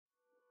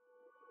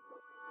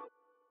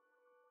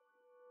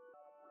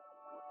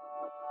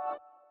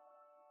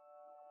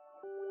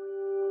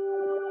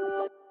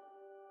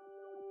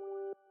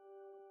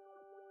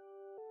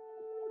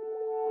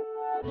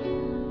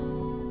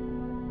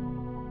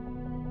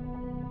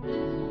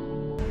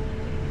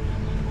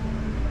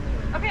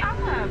Okay,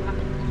 awesome.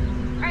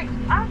 All right,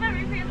 I'll have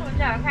everything in the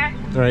window, okay?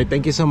 All right,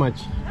 thank you so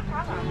much. No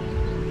problem.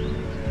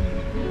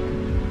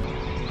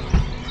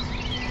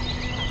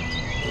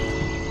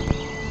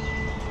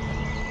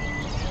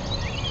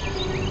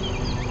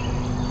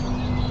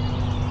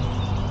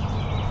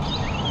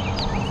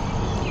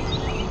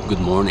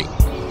 Good morning.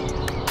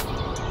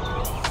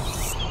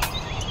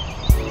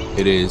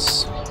 It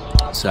is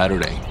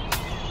Saturday.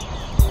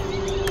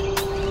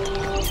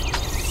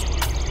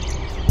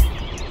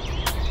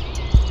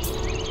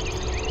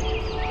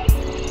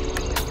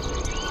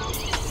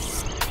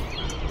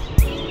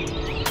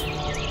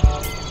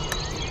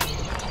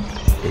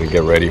 Gonna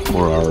get ready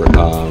for our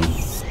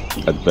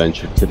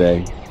adventure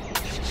today.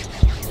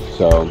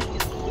 So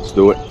let's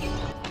do it.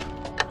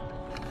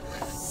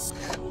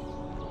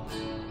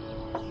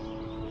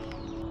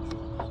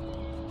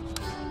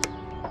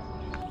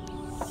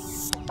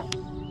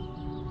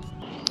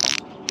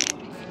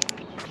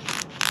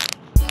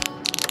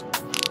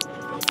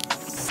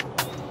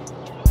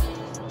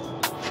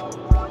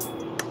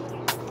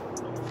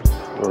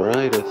 All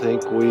right, I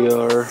think we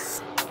are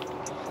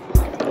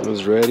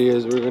as ready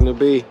as we're gonna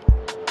be.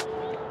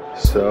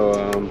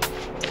 So,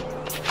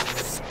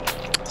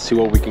 see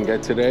what we can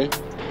get today.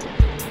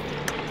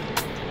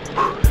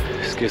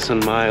 Let's get some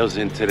miles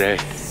in today.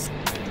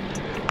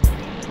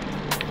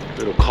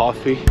 Little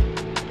coffee.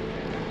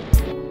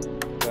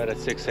 Right at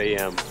 6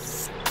 a.m.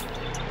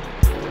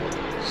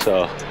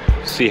 So,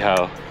 see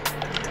how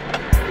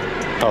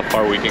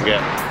far we can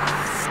get.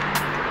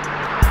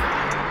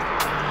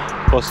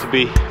 Supposed to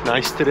be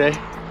nice today,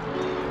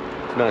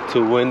 not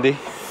too windy.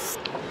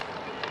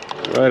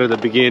 Right at the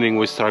beginning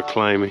we start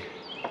climbing.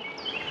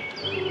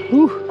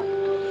 Whew.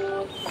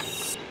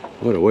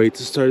 What a way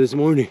to start this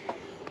morning.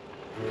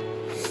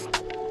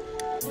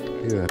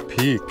 Look at that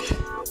peak.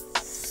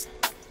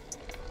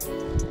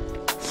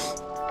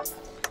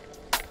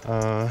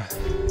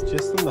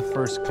 Just on the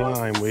first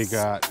climb we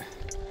got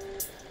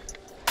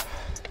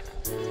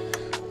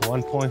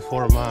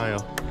 1.4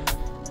 mile.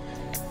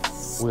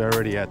 We're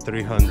already at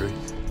 300,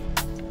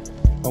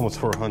 almost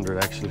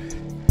 400 actually.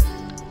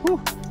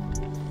 Whew.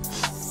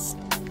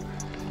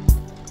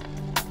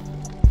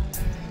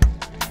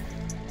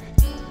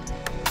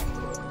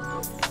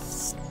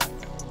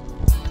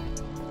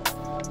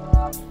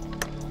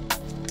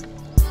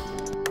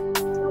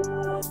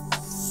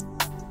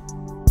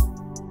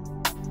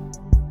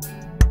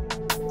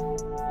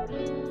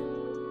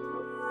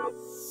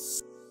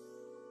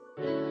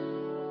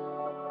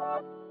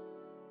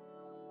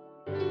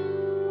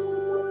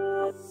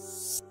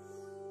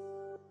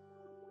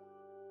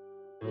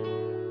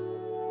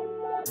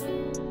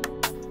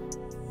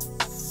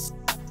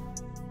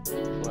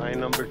 Line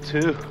number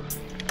 2.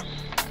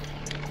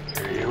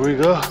 Here we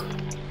go.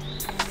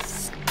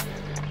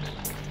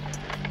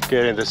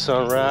 Getting the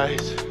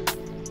sunrise.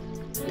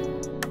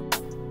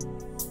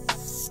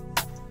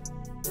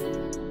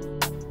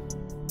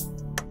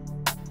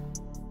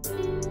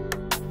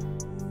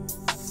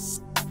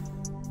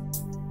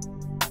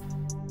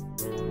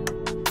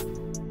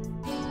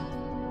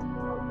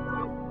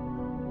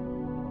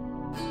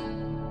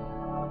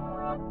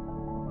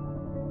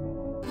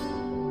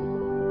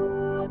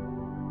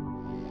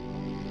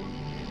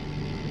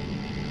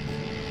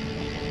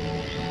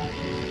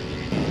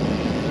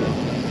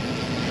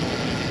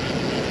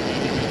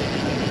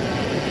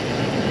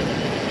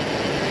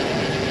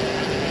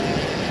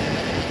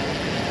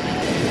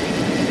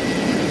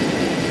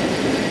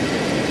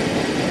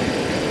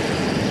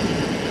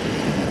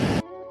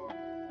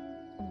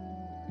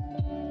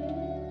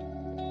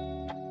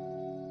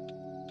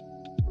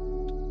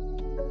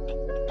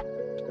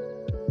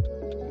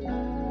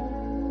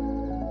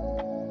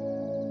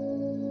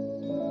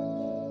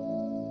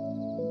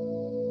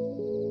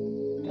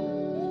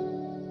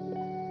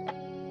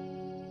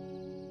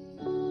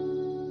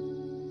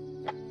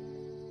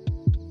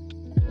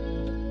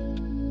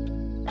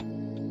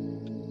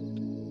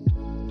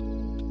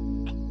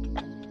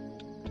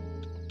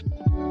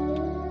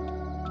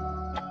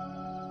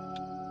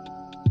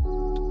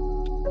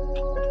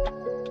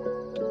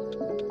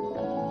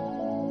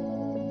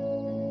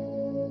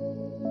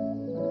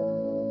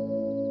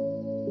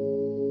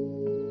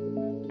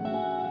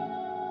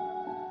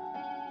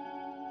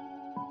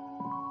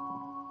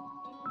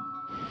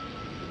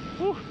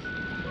 Whew.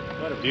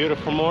 What a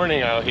beautiful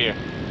morning out here.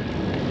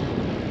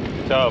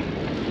 So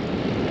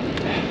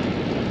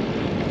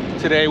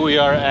today we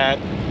are at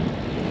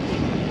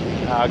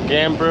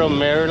Gopro,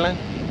 Maryland.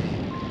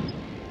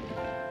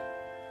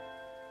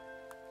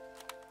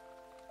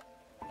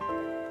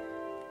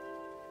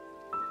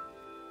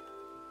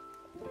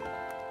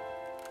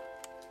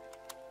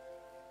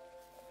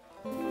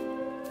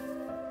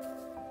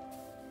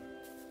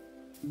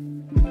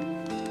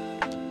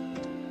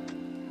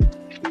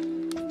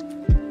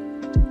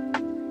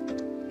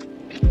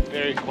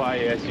 Very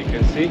quiet, as you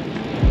can see.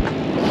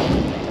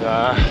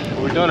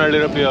 We're doing a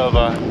little bit of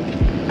a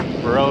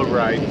road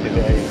ride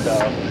today, so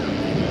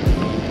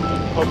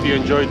hope you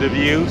enjoyed the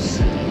views.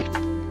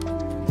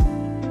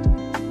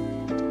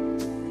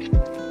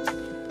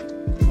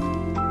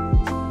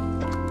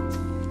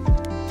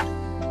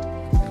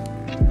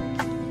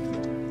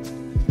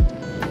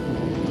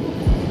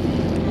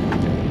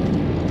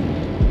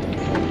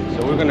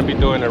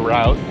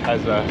 route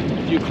has a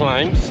few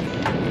climbs,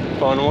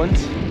 fun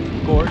ones,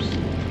 of course.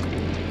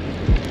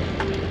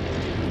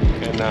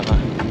 And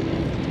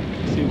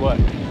see what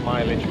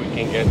mileage we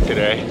can get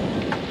today.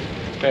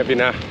 Maybe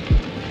not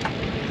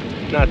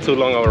too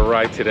long of a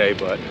ride today,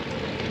 but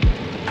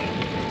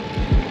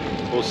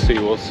we'll see,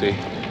 we'll see.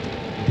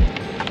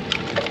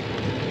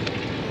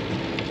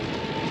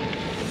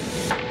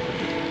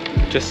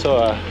 Just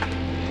saw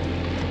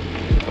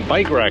a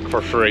bike rack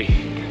for free.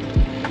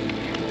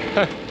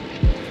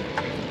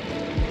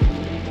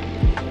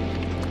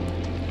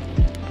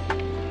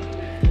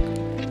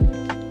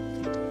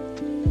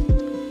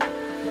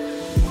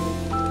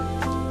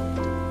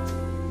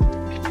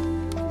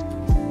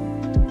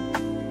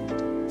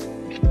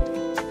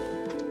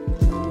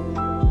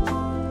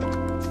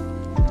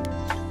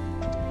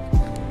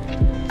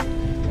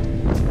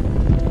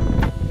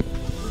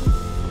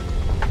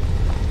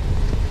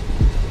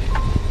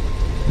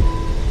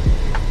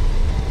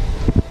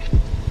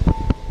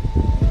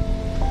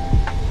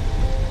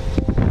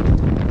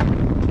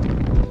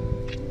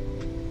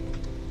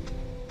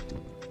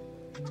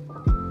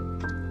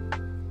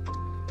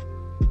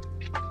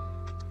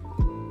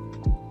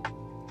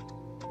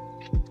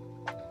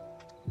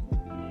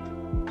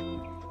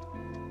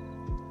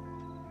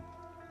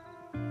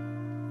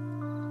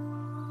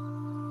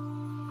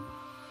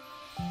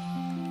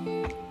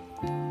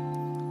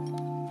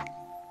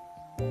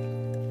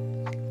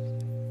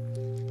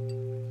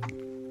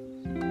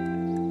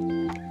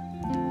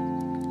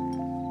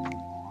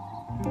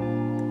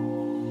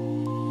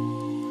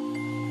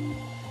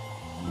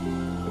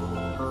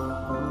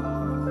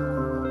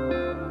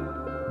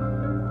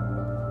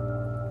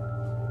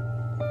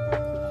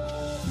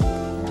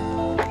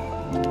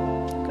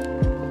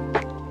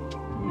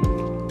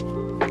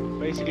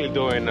 Basically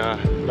doing a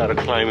lot of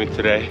climbing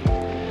today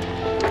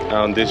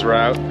on this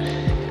route.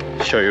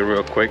 Show you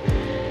real quick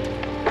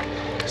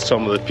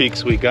some of the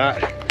peaks we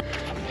got.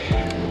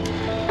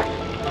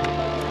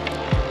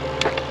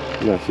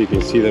 Now if you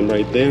can see them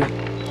right there.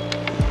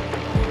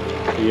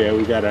 Yeah,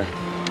 we got a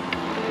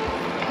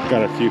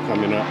few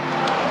coming up.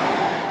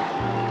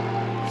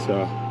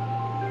 So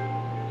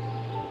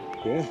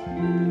yeah.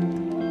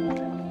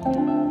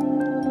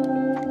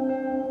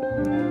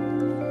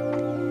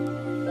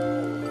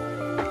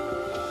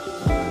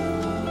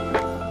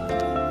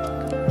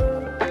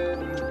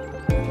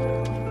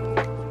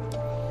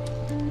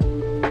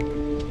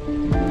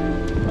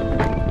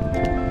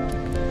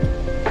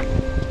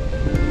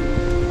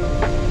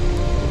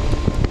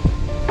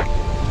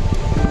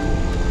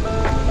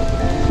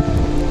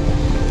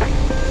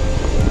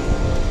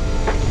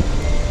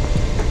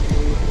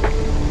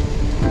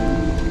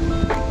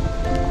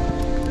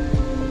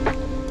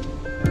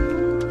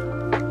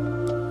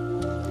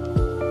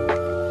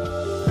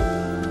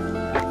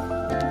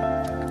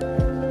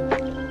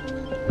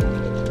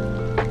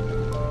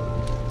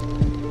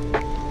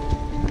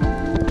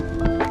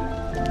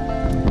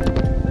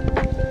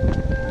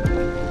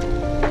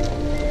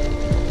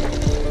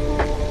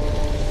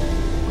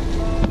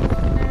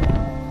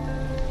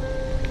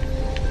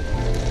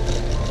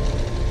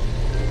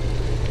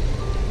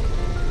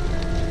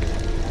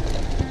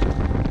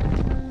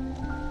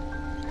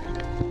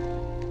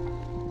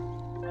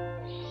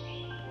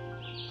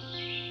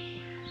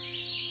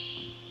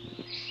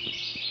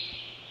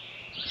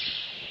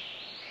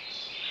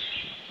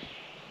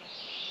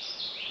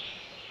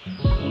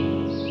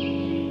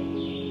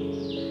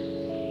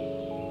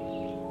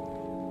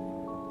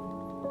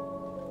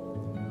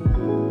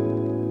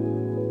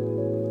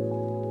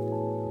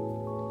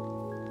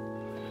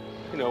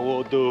 You know,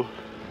 we'll do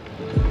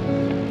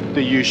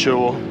the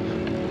usual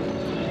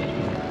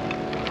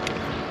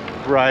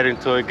ride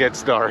until it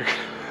gets dark.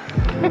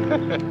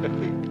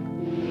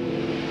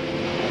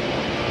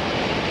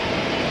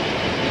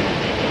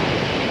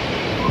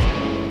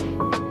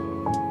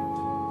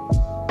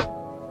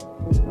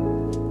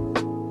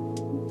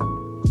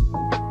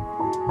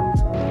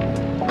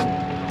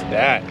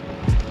 That.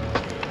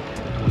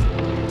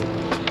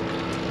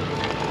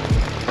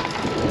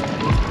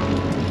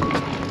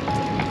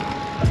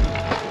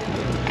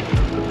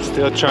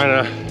 Still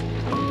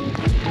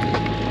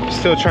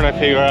trying to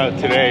figure out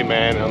today,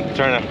 man.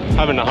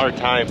 Having a hard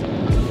time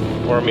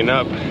warming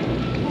up.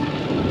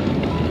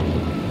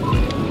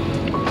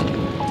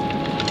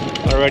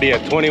 Already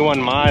at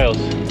 21 miles.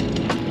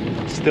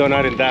 Still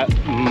not in that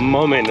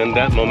moment and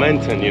that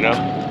momentum, you know?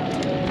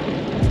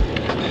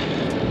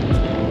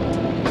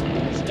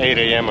 It's 8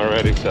 a.m.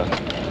 already, so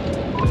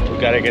we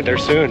gotta get there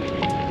soon.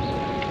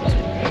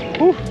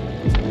 Whew.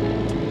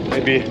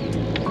 Maybe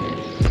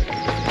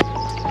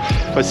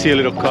if I see a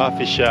little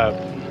coffee shop,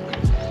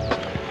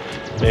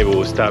 maybe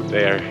we'll stop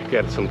there,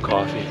 get some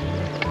coffee.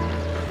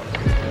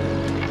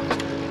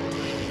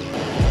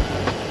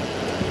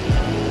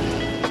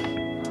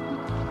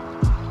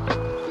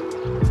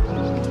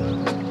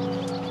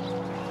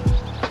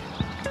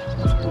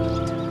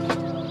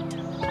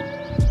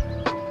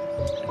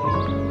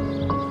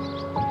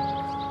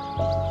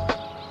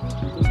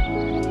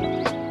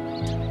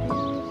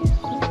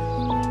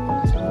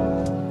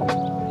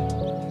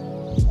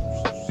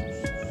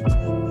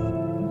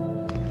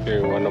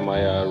 asking one of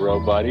my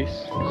road buddies,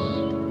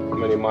 how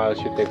many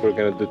miles you think we're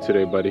gonna do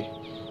today, buddy?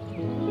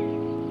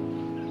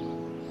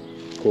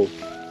 Cool.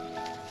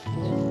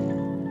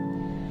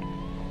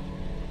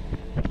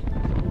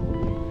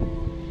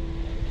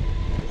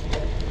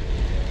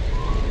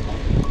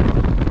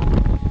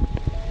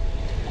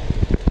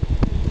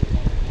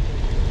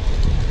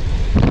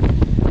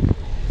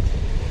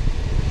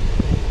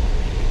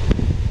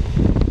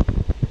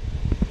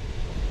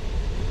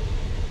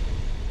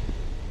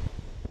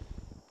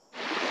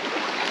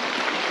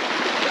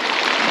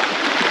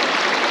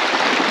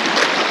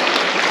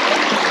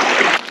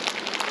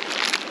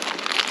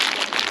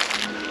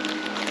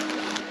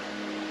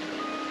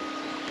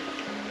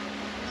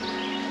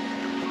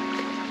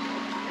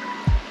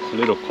 A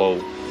little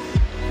cold.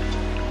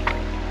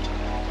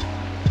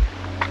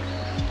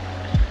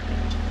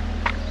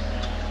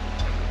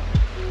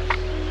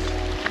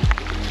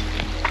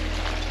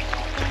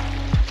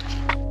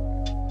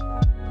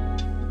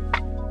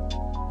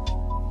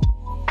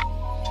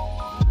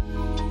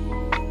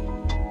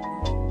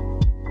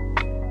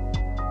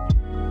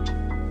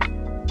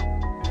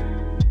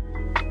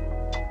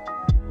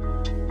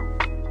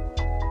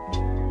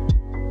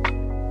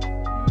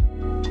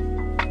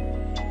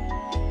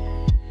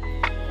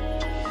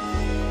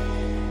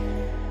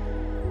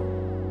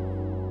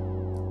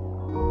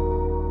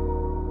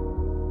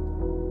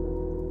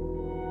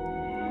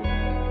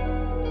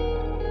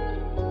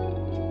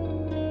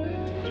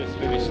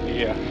 Finished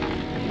the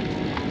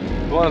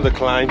one of the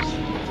climbs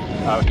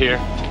out here.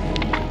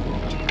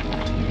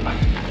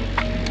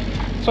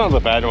 It's one of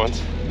the bad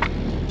ones.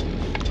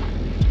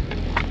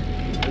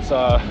 It's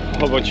a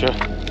whole bunch of,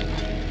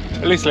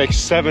 at least like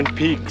 7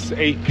 peaks,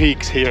 8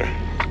 peaks here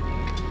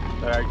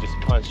that are just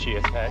punchy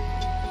as heck.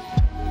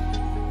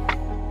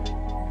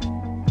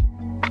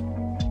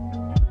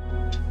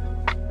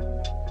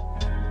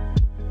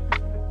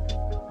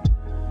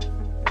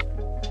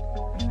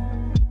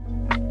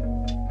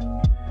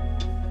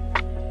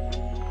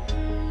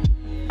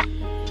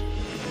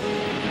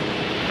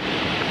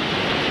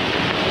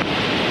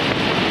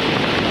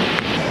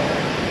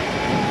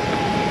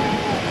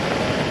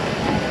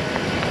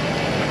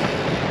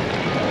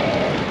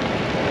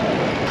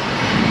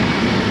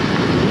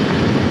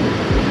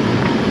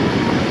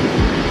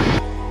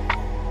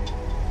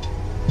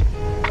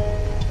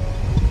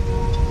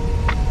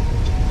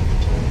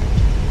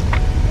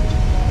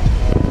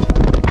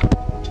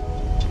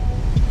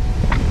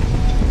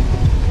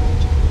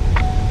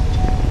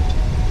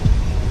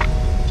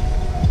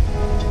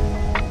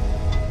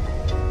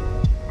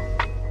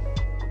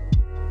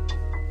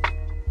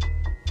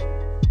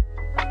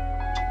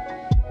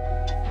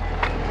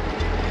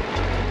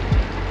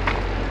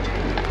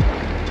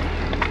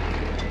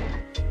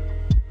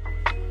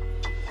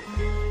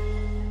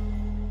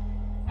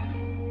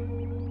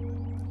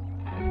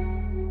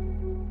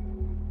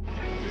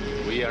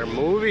 We are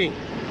moving.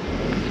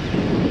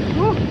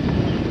 Woo.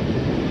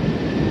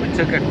 We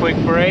took a quick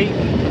break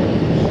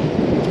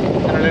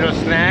and a little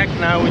snack.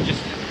 Now we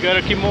just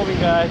gotta keep moving,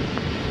 guys.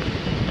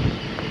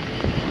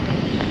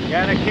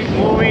 Gotta keep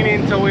moving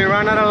until we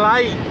run out of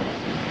light.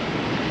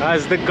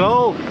 That's the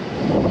goal.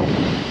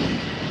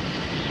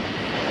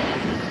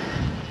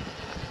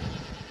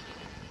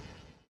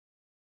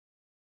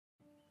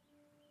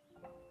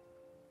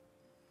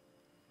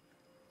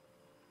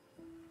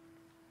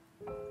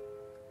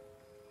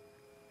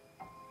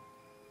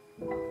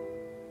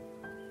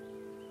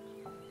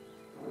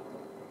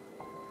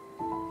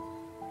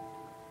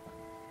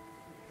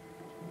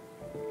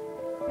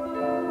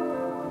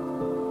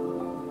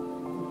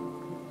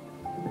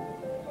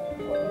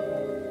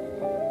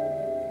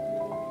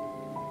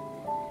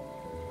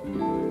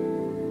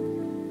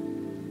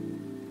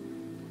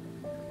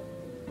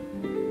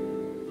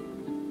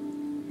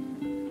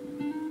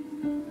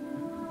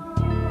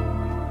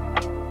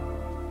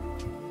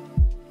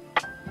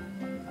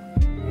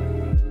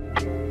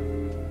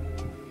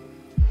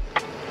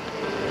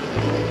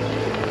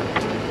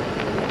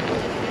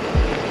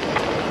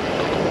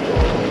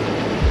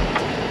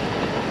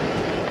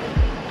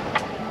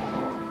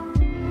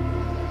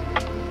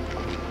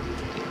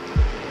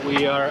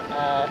 We are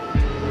at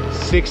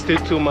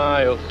 62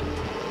 miles.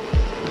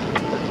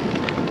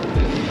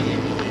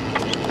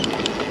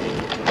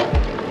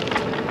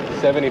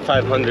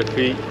 $7,500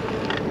 feet.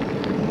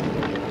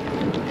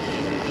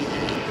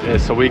 Yeah,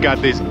 so we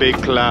got this big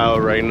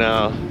cloud right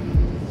now.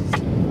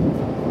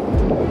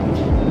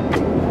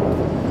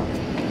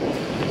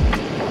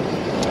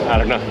 I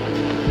don't know.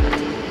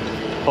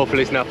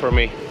 Hopefully it's not for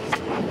me.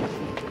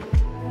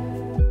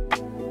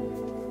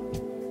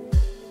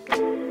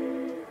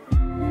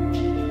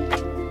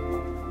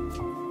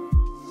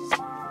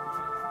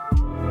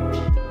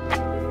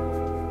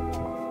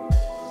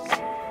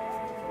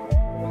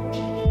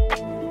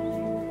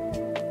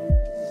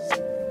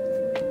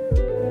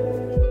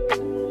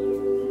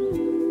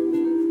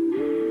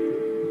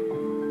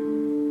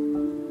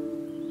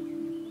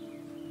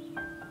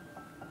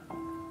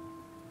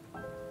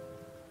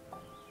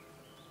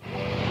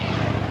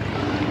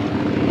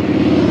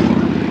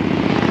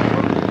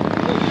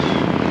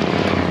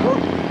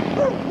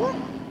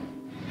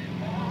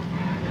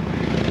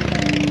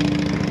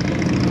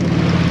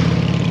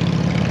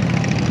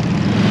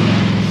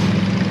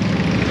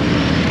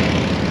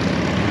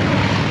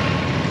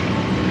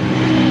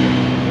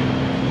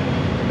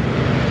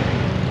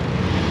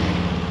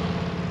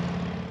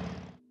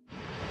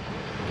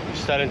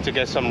 starting to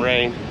get some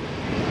rain.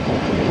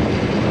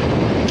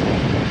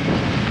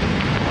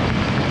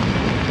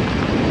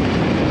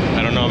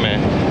 I don't know, man.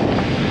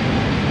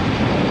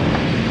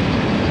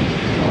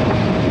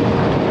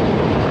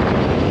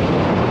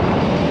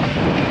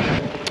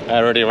 I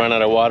already ran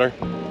out of water.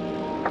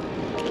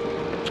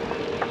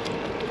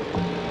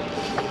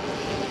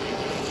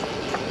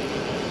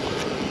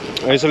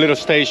 There's a little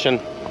station,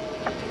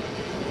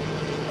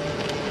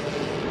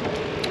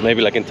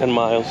 maybe like in 10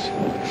 miles.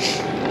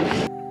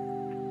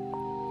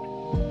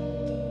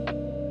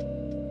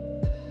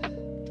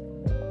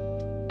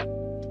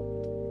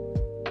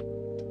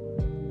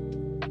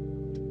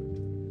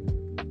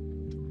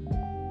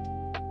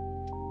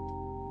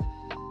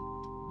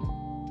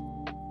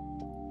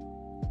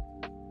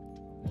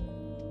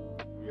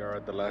 We are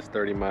at the last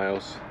 30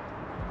 miles.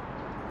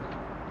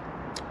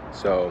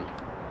 So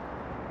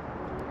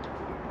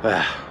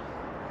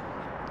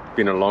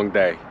been a long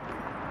day.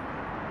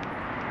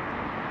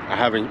 I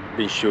haven't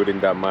been shooting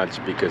that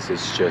much because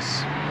it's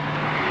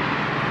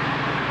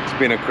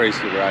been a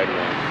crazy ride,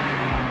 man.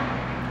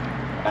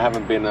 I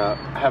haven't been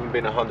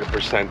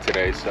 100%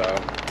 today, so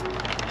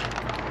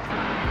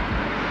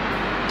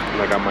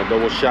I got my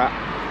double shot.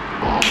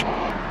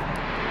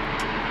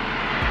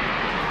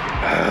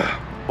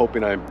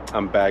 Hoping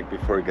I'm back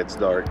before it gets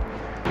dark.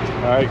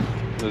 All right,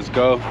 let's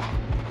go.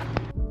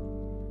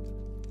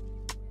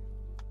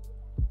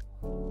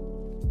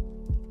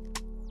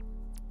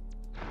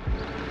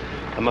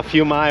 I'm a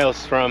few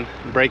miles from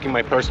breaking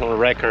my personal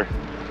record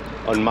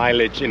on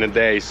mileage in a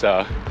day,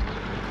 so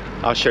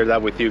I'll share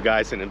that with you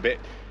guys in a bit.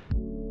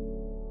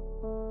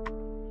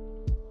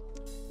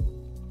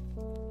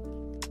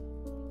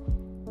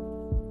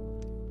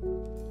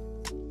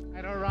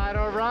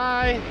 All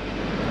right.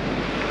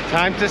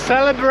 Time to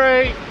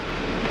celebrate.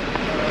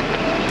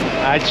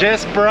 I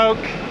just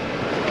broke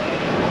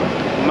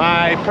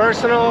my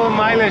personal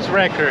mileage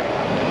record.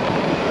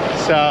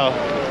 So,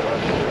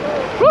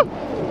 woo!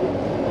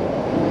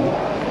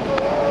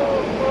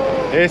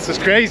 This is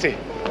crazy.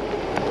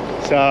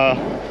 So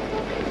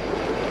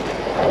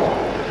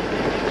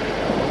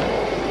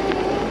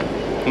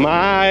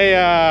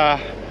my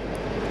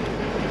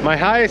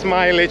highest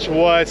mileage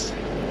was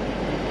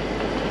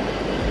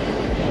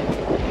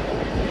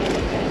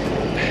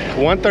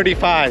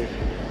 135.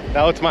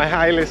 That was my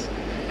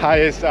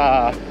highest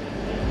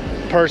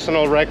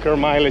personal record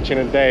mileage in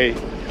a day.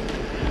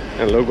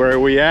 And look where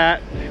we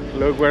at.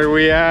 Look where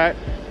we at.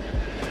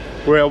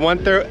 We're at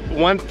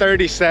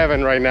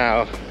 137 right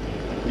now.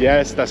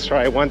 Yes, that's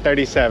right,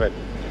 137.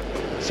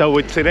 So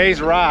with today's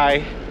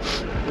ride,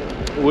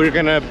 we're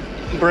gonna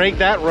break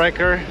that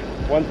record,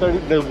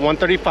 the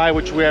 135,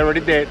 which we already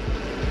did,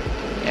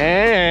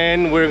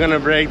 and we're gonna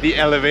break the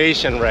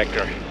elevation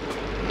record.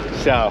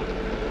 So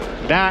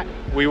that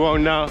we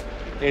won't know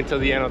until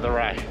the end of the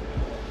ride.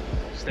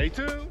 Stay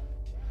tuned.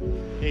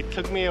 It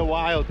took me a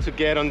while to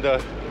get on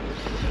the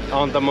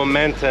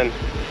momentum.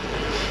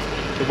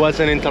 It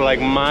wasn't until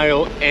like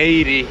mile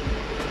 80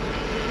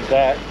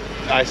 that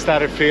I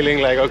started feeling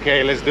like,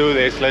 okay, let's do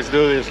this, let's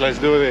do this, let's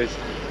do this.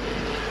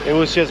 It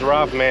was just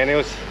rough, man. It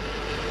was,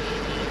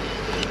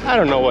 I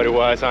don't know what it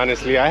was,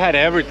 honestly. I had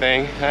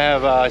everything. I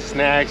have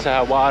snacks, I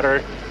have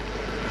water.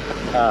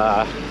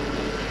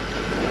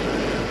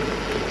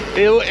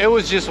 It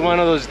was just one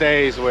of those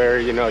days where,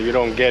 you know, you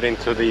don't get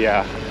into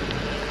the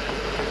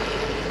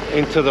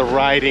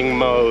riding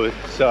mode.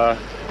 So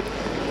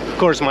of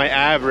course my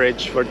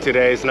average for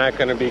today is not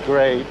gonna be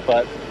great,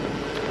 but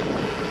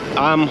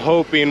I'm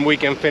hoping we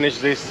can finish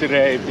this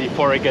today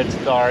before it gets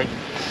dark.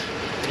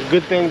 The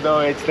good thing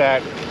though is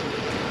that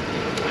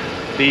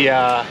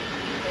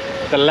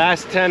the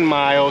last 10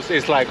 miles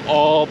is like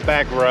all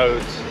back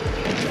roads.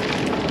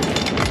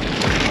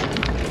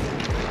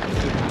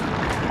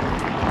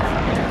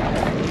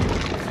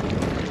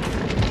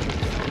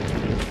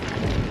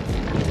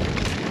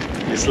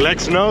 This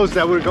Lex knows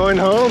that we're going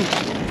home.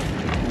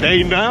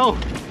 They know.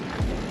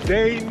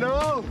 They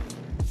know.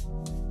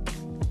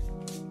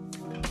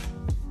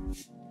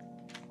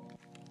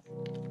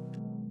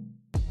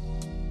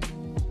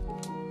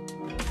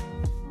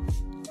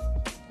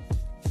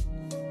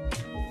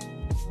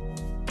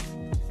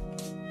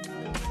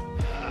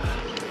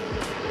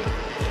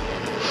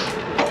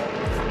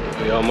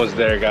 We're almost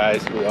there,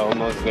 guys. We're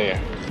almost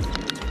there.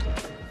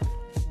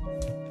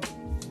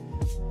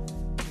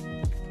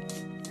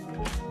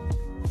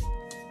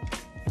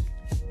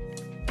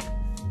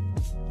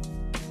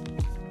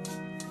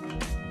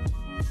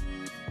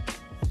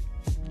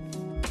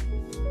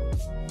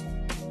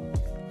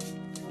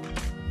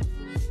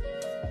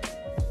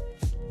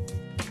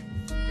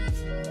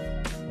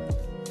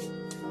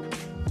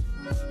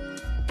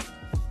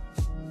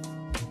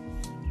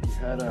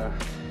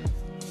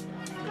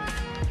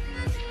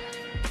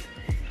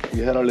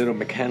 We had a little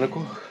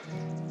mechanical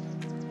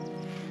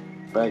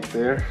back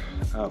there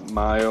at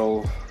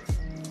mile,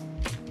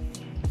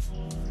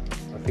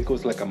 I think it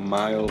was like a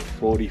mile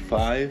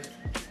 45,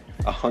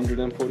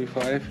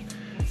 145.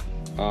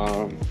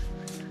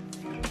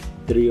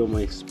 3 of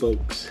my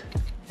spokes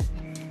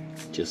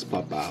just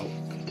pop out.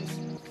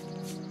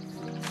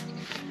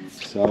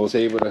 So I was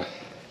able to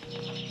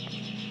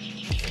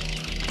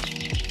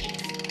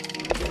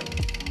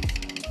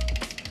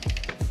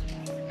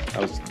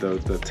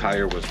the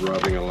tire was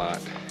rubbing a lot,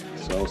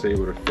 so I was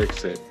able to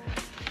fix it.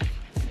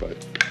 But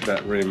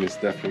that rim is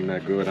definitely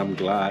not good. I'm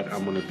glad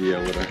I'm gonna be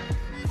able to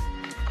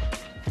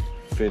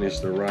finish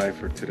the ride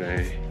for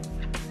today.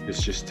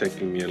 It's just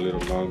taking me a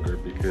little longer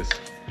because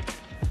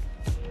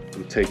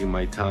I'm taking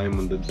my time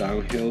on the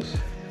downhills.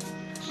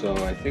 So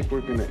I think we're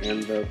gonna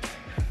end up,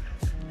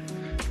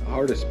 the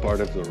hardest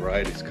part of the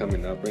ride is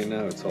coming up right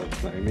now. It's all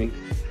climbing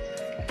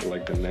for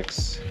like the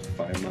next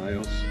 5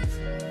 miles.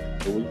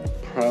 So we're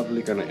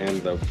probably gonna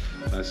end up,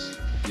 as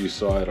you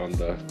saw it on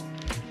the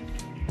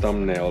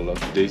thumbnail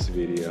of this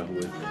video,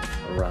 with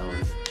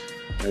around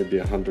maybe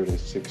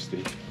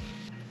 160.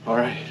 All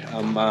right,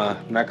 I'm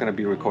not gonna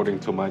be recording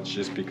too much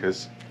just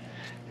because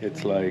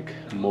it's like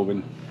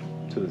moving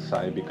to the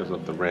side because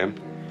of the rim.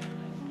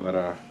 But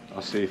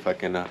I'll see if I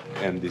can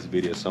end this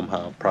video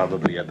somehow,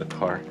 probably at the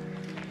car.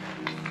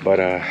 But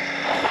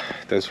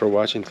thanks for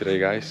watching today,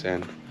 guys,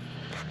 and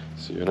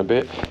see you in a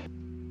bit.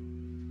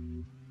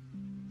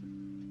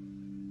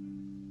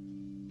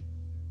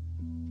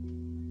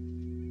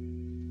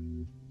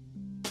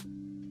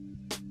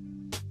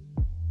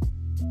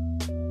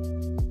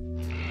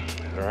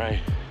 All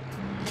right,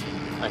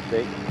 I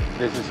think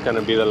this is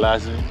gonna be the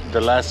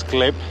last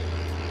clip.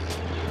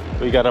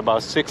 We got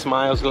about 6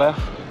 miles left,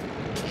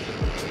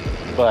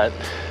 but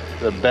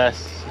the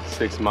best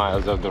 6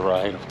 miles of the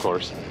ride, of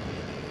course.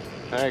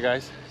 All right,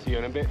 guys, see you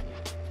in a bit.